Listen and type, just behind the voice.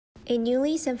A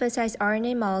newly synthesized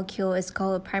RNA molecule is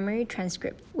called a primary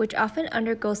transcript, which often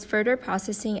undergoes further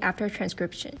processing after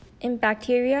transcription. In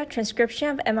bacteria, transcription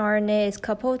of mRNA is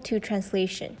coupled to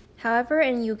translation. However,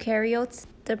 in eukaryotes,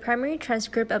 the primary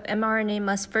transcript of mRNA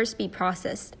must first be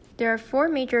processed. There are 4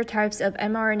 major types of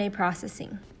mRNA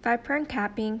processing: 5'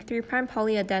 capping, 3'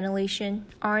 polyadenylation,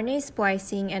 RNA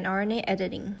splicing, and RNA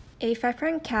editing. A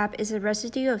 5' cap is a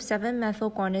residue of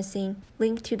 7-methylguanosine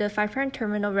linked to the 5'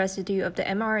 terminal residue of the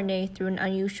mRNA through an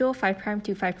unusual 5'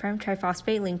 to 5'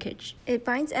 triphosphate linkage. It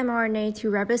binds mRNA to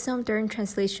ribosome during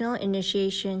translational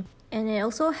initiation, and it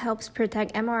also helps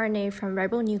protect mRNA from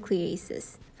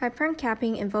ribonucleases. 5'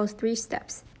 capping involves 3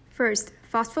 steps. First,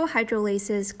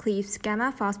 phosphohydrolases cleaves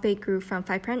gamma-phosphate group from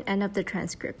 5' end of the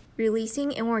transcript,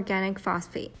 releasing inorganic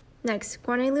phosphate. Next,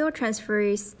 guanylyl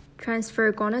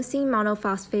transfer guanosine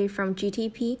monophosphate from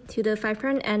GTP to the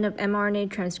 5' end of mRNA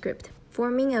transcript,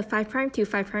 forming a 5' to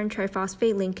 5'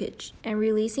 triphosphate linkage, and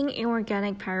releasing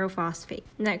inorganic pyrophosphate.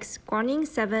 Next, guanine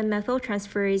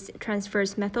 7-methyltransferase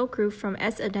transfers methyl group from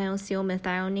S-adenosyl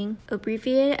methionine,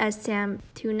 abbreviated as SAM,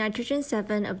 to nitrogen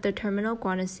 7 of the terminal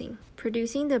guanosine,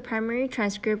 producing the primary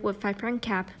transcript with 5'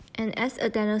 cap and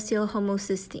S-adenosyl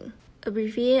homocysteine,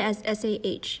 abbreviated as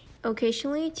SAH.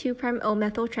 Occasionally,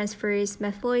 2'-O-methyltransferase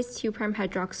methylates 2'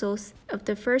 hydroxyls of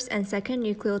the first and second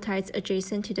nucleotides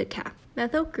adjacent to the cap.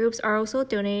 Methyl groups are also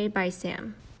donated by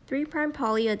SAM. 3'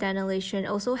 polyadenylation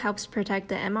also helps protect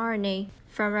the mRNA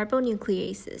from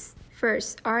ribonucleases.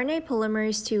 First, RNA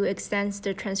polymerase II extends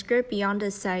the transcript beyond the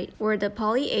site where the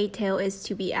poly A tail is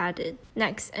to be added.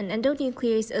 Next, an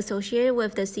endonuclease associated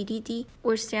with the CTD,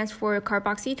 which stands for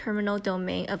carboxy terminal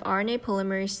domain of RNA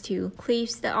polymerase II,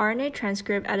 cleaves the RNA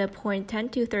transcript at a point 10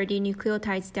 to 30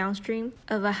 nucleotides downstream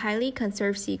of a highly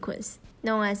conserved sequence,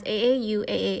 known as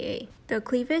AAU-AAA. The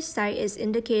cleavage site is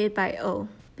indicated by O.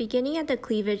 Beginning at the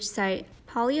cleavage site,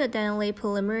 polyadenylate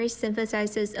polymerase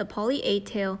synthesizes a poly A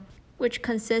tail, which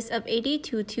consists of 80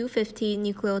 to 250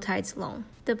 nucleotides long.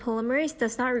 The polymerase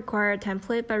does not require a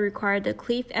template but requires the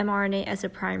cleaved mRNA as a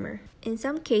primer. In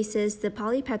some cases, the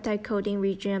polypeptide coding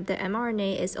region of the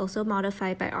mRNA is also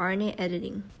modified by RNA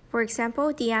editing. For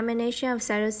example, deamination of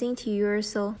cytosine to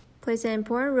uracil plays an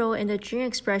important role in the gene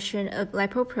expression of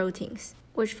lipoproteins,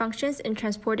 which functions in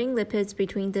transporting lipids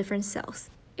between different cells.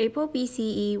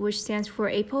 ApoBCE, which stands for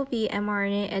ApoB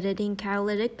mRNA editing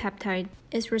catalytic peptide,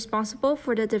 is responsible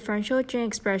for the differential gene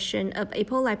expression of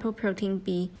apolipoprotein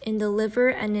B in the liver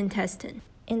and intestine.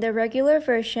 In the regular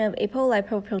version of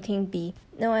apolipoprotein B,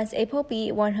 known as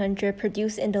ApoB100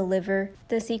 produced in the liver,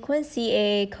 the sequence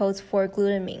CAA codes for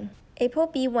glutamine.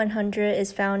 ApoB100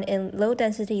 is found in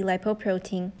low-density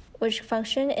lipoprotein, which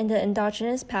function in the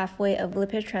endogenous pathway of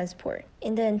lipid transport.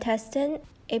 In the intestine,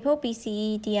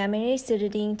 ApoBCE deaminates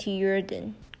cytidine to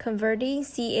uridine, converting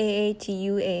CAA to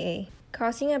UAA,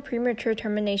 causing a premature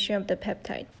termination of the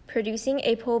peptide, producing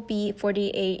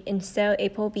ApoB48 instead of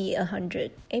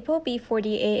ApoB100.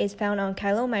 ApoB48 is found on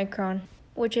chylomicron,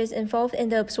 which is involved in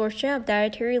the absorption of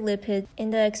dietary lipid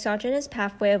in the exogenous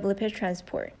pathway of lipid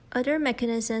transport. Other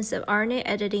mechanisms of RNA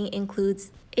editing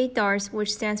includes ADARs,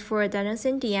 which stands for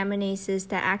adenosine deaminases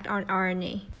that act on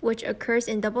RNA, which occurs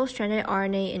in double-stranded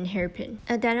RNA in hairpin.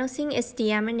 Adenosine is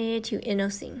deaminated to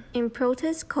inosine. In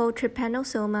protists called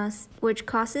trypanosomas, which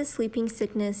causes sleeping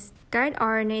sickness, guide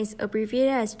RNAs,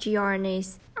 abbreviated as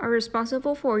gRNAs, are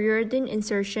responsible for uridine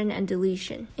insertion and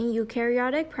deletion. In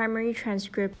eukaryotic primary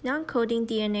transcript, non-coding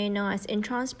DNA known as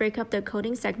introns break up the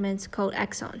coding segments called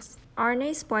exons.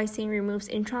 RNA splicing removes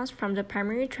introns from the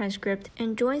primary transcript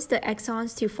and joins the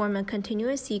exons to form a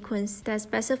continuous sequence that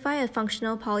specify a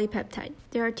functional polypeptide.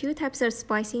 There are 2 types of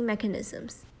splicing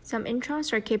mechanisms. Some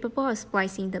introns are capable of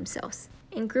splicing themselves.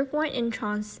 In group 1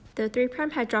 introns, the 3'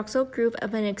 hydroxyl group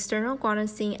of an external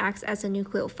guanosine acts as a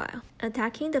nucleophile,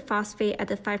 attacking the phosphate at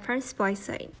the 5' splice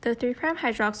site. The 3'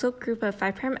 hydroxyl group of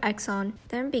 5' exon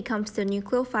then becomes the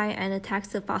nucleophile and attacks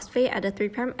the phosphate at the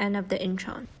 3' end of the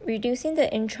intron, reducing the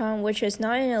intron, which is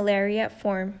not in a lariat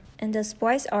form, and the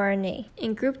spliced RNA.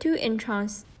 In group 2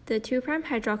 introns, the 2'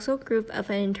 hydroxyl group of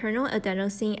an internal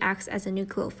adenosine acts as a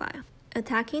nucleophile,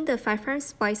 attacking the 5'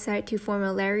 splice site to form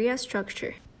a lariat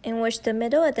structure, in which the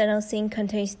middle adenosine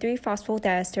contains 3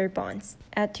 phosphodiester bonds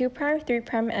at 2',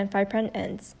 3', and 5'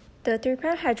 ends. The 3'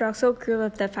 hydroxyl group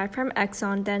of the 5'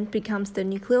 exon then becomes the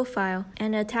nucleophile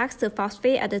and attacks the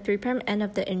phosphate at the 3' end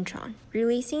of the intron,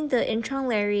 releasing the intron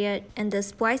lariat and the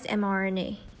spliced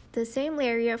mRNA. The same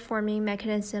lariat-forming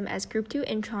mechanism as group 2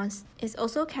 introns is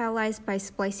also catalyzed by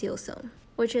spliceosome,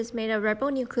 which is made of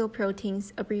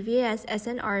ribonucleoproteins abbreviated as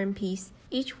snRNPs,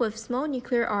 each with small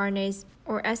nuclear RNAs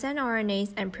or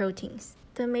snRNAs and proteins.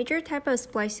 The major type of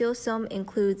spliceosome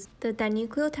includes the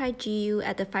dinucleotide GU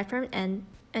at the 5' end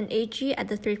and AG at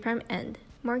the 3' end,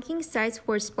 marking sites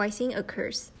where splicing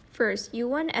occurs. First,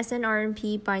 U1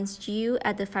 snRNP binds GU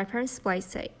at the 5' splice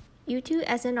site. U2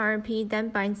 snRNP then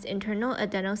binds internal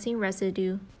adenosine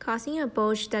residue, causing a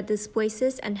bulge that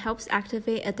displaces and helps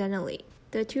activate adenylate.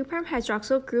 The 2'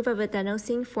 hydroxyl group of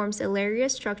adenosine forms a Lehninger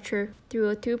structure through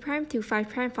a 2' to 5'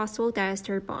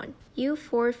 phosphodiester bond.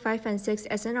 U4, 5, and 6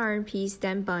 snRNPs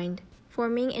then bind,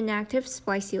 forming inactive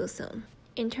spliceosome.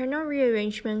 Internal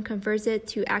rearrangement converts it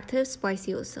to active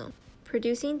spliceosome,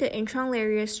 producing the intron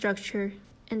Lehninger structure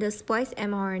and the spliced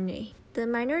mRNA. The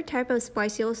minor type of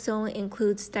spliceosome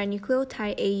includes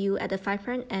dinucleotide AU at the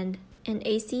 5' end and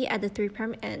AC at the 3'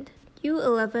 end.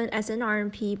 U11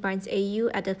 snRNP binds AU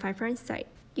at the 5' site.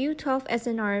 U12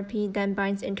 snRNP then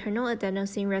binds internal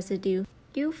adenosine residue.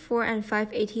 U4 and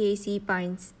 5 ATAC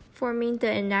binds, forming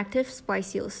the inactive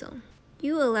spliceosome.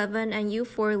 U11 and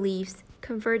U4 leaves,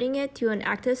 converting it to an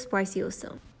active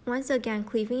spliceosome, once again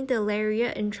cleaving the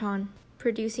Lehninger intron,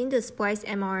 producing the spliced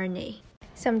mRNA.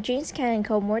 Some genes can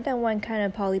encode more than one kind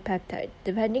of polypeptide,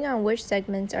 depending on which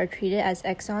segments are treated as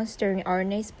exons during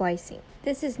RNA splicing.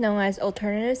 This is known as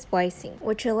alternative splicing,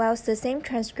 which allows the same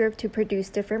transcript to produce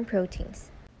different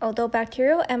proteins. Although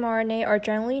bacterial mRNA are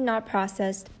generally not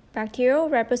processed, bacterial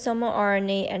ribosomal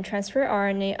RNA and transfer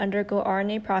RNA undergo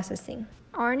RNA processing.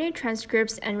 RNA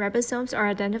transcripts and ribosomes are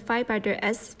identified by their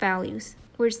S values,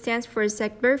 which stands for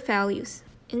Segbert values,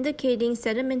 indicating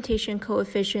sedimentation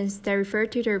coefficients that refer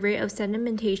to the rate of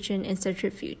sedimentation in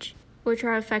centrifuge, which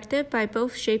are affected by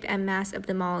both shape and mass of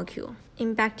the molecule.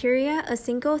 In bacteria, a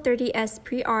single 30S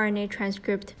pre-RNA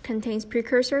transcript contains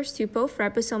precursors to both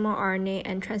ribosomal RNA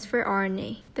and transfer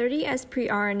RNA. 30S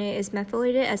pre-RNA is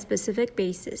methylated as specific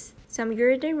bases. Some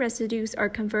uridine residues are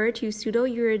converted to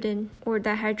pseudouridine or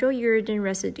dihydrouridine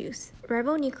residues.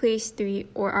 Ribonuclease 3,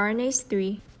 or RNase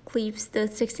 3, cleaves the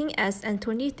 16S and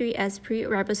 23S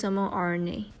pre-ribosomal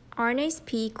RNA. RNase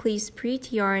P cleaves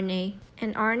pre-tRNA,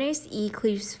 and RNase E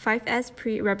cleaves 5S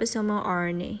pre-ribosomal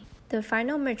RNA. The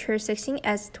final mature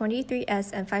 16S,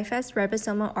 23S, and 5S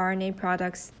ribosomal RNA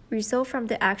products result from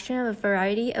the action of a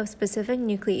variety of specific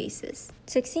nucleases.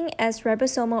 16S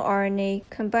ribosomal RNA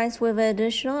combines with an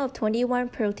additional of 21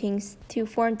 proteins to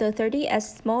form the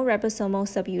 30S small ribosomal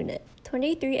subunit.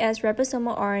 23S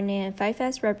ribosomal RNA and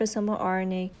 5S ribosomal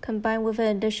RNA combine with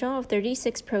an additional of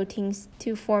 36 proteins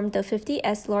to form the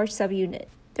 50S large subunit.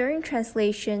 During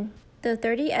translation, the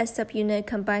 30S subunit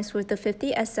combines with the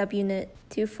 50S subunit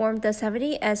to form the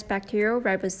 70S bacterial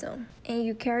ribosome. In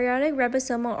eukaryotic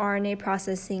ribosomal RNA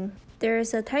processing, there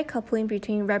is a tight coupling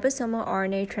between ribosomal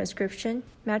RNA transcription,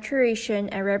 maturation,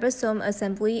 and ribosome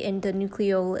assembly in the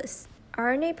nucleolus.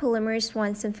 RNA polymerase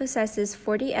I synthesizes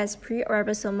 40S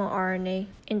pre-ribosomal RNA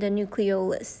in the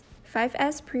nucleolus.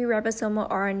 5S pre-ribosomal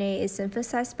RNA is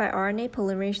synthesized by RNA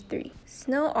polymerase III.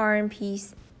 SNO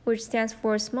RNPs, which stands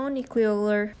for small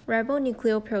nucleolar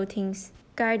ribonucleoproteins,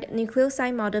 guide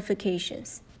nucleoside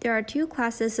modifications. There are two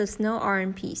classes of SNO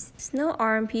RNPs. SNO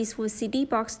RNPs with CD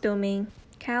box domain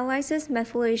catalyzes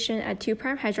methylation at 2'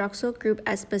 hydroxyl group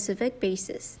at specific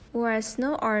bases, whereas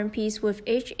SNO RNPs with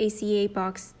HACA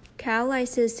box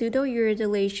catalyzes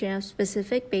pseudouridylation of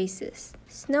specific bases.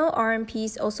 SNO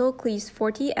RNPs also cleaves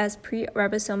 40S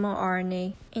pre-ribosomal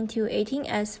RNA into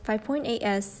 18S,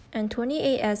 5.8S, and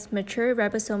 28S mature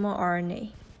ribosomal RNA.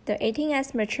 The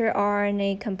 18S mature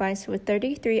RNA combines with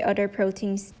 33 other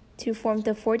proteins to form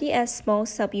the 40S small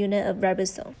subunit of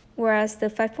ribosome, whereas the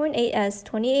 5.8S,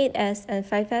 28S, and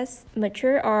 5S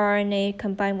mature rRNA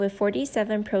combine with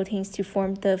 47 proteins to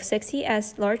form the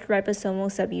 60S large ribosomal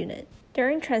subunit.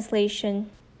 During translation,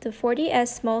 the 40S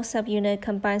small subunit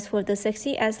combines with the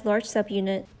 60S large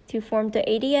subunit to form the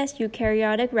 80S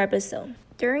eukaryotic ribosome.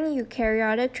 During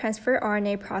eukaryotic transfer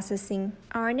RNA processing,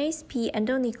 RNase P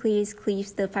endonuclease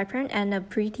cleaves the 5' end of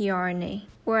pre-tRNA,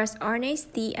 whereas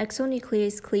RNase D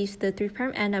exonuclease cleaves the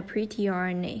 3' end of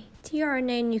pre-tRNA.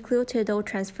 tRNA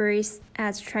nucleotidyl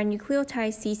adds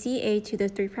trinucleotide CCA to the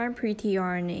 3'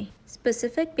 pre-tRNA.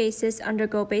 Specific bases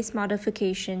undergo base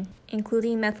modification,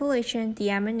 including methylation,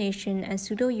 deamination, and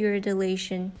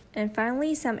pseudouridylation, and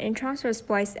finally some introns are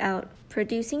spliced out,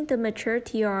 producing the mature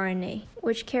tRNA,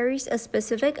 which carries a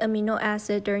specific amino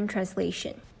acid during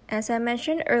translation. As I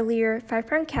mentioned earlier,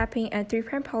 5' capping and 3'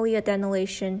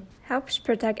 polyadenylation helps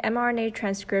protect mRNA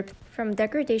transcript from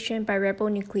degradation by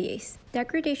ribonuclease.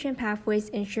 Degradation pathways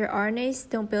ensure RNAs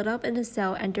don't build up in the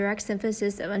cell and direct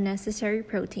synthesis of unnecessary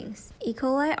proteins. E.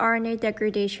 coli RNA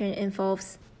degradation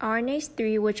involves RNase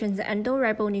 3, which is an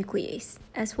endoribonuclease,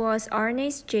 as well as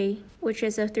RNase J, which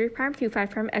is a 3' to 5'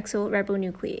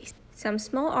 exoribonuclease. Some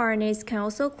small RNAs can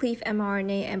also cleave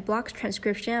mRNA and block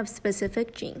transcription of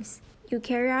specific genes.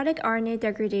 Eukaryotic RNA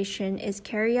degradation is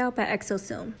carried out by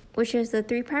exosome, which is the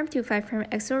 3' to 5'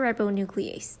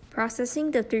 exoribonuclease,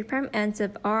 processing the 3' ends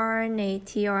of rRNA,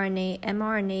 tRNA,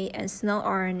 mRNA, and small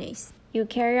RNAs.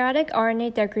 Eukaryotic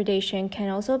RNA degradation can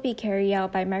also be carried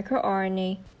out by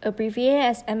microRNA, abbreviated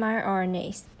as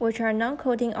mRNAs, which are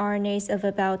non-coding RNAs of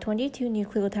about 22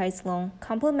 nucleotides long,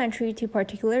 complementary to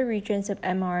particular regions of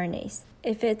mRNAs.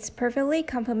 If it's perfectly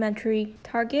complementary,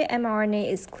 target mRNA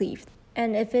is cleaved,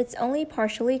 and if it's only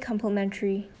partially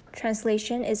complementary,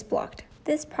 translation is blocked.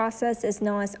 This process is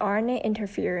known as RNA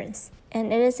interference,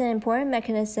 and it is an important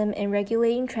mechanism in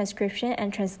regulating transcription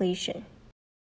and translation.